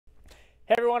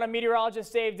Hey everyone, I'm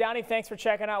meteorologist Dave Downey. Thanks for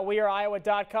checking out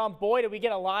WeAreIowa.com. Boy, did we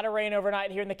get a lot of rain overnight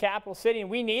here in the capital city, and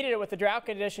we needed it with the drought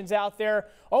conditions out there.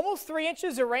 Almost 3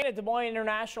 inches of rain at Des Moines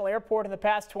International Airport in the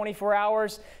past 24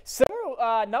 hours.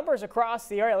 Similar numbers across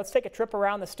the area. Let's take a trip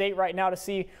around the state right now to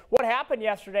see what happened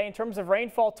yesterday in terms of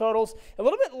rainfall totals. A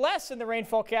little bit less in the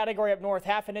rainfall category up north,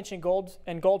 half an inch in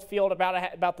Goldfield,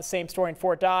 about the same story in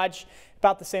Fort Dodge.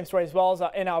 About the same story as well as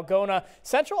in Algona.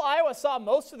 Central Iowa saw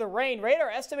most of the rain. Radar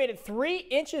estimated 3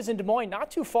 inches in Des Moines, not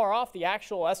too far off the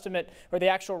actual estimate or the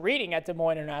actual reading at Des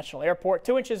Moines International Airport.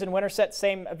 2 inches in Winterset,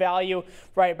 same value,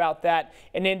 right about that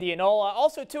in Indianola.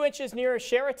 Also 2 inches near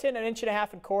Sheraton, an inch and a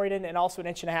half in Corydon, and also an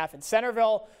inch and a half in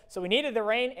Centerville. So we needed the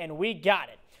rain and we got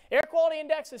it. Air quality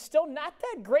index is still not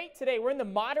that great today. We're in the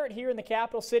moderate here in the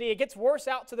capital city. It gets worse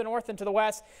out to the north and to the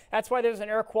west. That's why there's an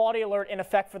air quality alert in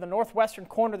effect for the northwestern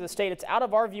corner of the state. It's out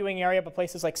of our viewing area, but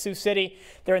places like Sioux City,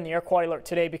 they're in the air quality alert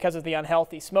today because of the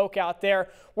unhealthy smoke out there.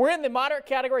 We're in the moderate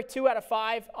category, 2 out of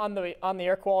 5 on the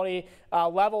air quality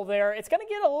level there. It's going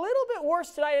to get a little bit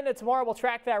worse tonight into tomorrow. We'll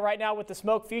track that right now with the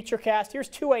smoke futurecast. Here's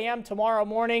 2 a.m. tomorrow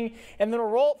morning, and then we'll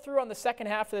roll it through on the second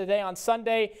half of the day on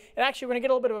Sunday. And actually, we're going to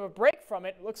get a little bit of a break from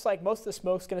it. It looks like most of the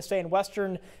smoke is going to stay in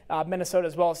western Minnesota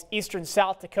as well as eastern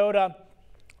South Dakota.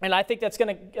 And I think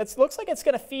it looks like it's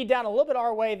going to feed down a little bit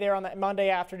our way there on that Monday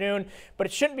afternoon, but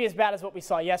it shouldn't be as bad as what we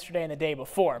saw yesterday and the day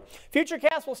before.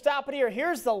 Futurecast will stop it here.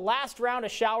 Here's the last round of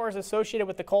showers associated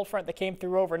with the cold front that came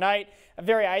through overnight.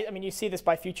 You see this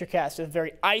by Futurecast, a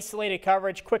very isolated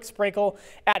coverage, quick sprinkle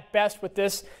at best with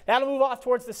this. That'll move off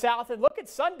towards the south. And look at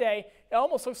Sunday. It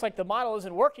almost looks like the model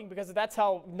isn't working because that's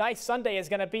how nice Sunday is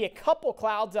going to be. A couple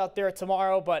clouds out there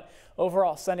tomorrow, but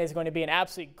overall Sunday is going to be an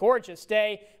absolutely gorgeous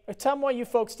day. Some of you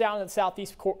folks down in the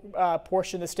southeast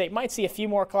portion of the state might see a few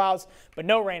more clouds, but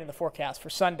no rain in the forecast for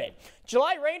Sunday.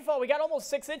 July rainfall, we got almost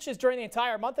 6 inches during the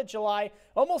entire month of July.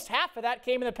 Almost half of that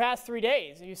came in the past 3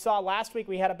 days. You saw last week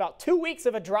we had about 2 weeks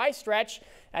of a dry stretch.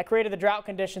 That created the drought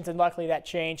conditions, and luckily that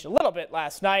changed a little bit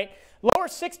last night. Lower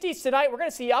 60s tonight. We're going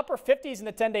to see upper 50s in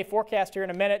the 10-day forecast here in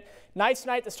a minute. Nice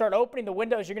night to start opening the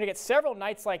windows. You're going to get several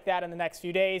nights like that in the next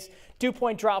few days. Dew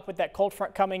point drop with that cold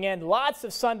front coming in. Lots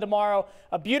of sun tomorrow.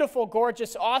 A beautiful,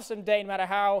 gorgeous, awesome day, no matter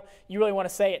how you really want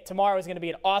to say it. Tomorrow is going to be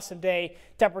an awesome day.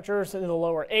 Temperatures in the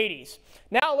lower 80s.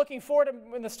 Now, looking forward to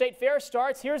when the state fair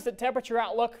starts, here's the temperature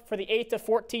outlook for the 8 to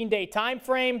 14-day time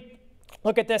frame.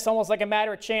 Look at this, almost like a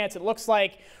matter of chance. It looks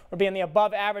like we'll be in the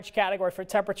above average category for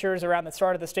temperatures around the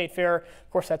start of the state fair. Of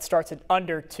course, that starts in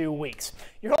under 2 weeks.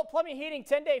 Your Holt Plumbing Heating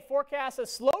 10-day forecast, a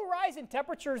slow rise in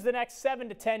temperatures the next 7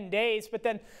 to 10 days. But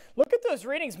then look at those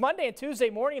readings Monday and Tuesday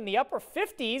morning in the upper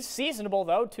 50s. Seasonable,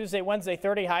 though. Tuesday, Wednesday,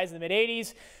 30 highs in the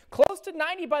mid-80s. Close to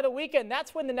 90 by the weekend.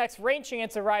 That's when the next rain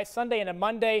chance arrives Sunday and a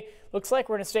Monday. Looks like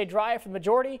we're going to stay dry for the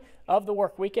majority of the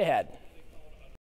work week ahead.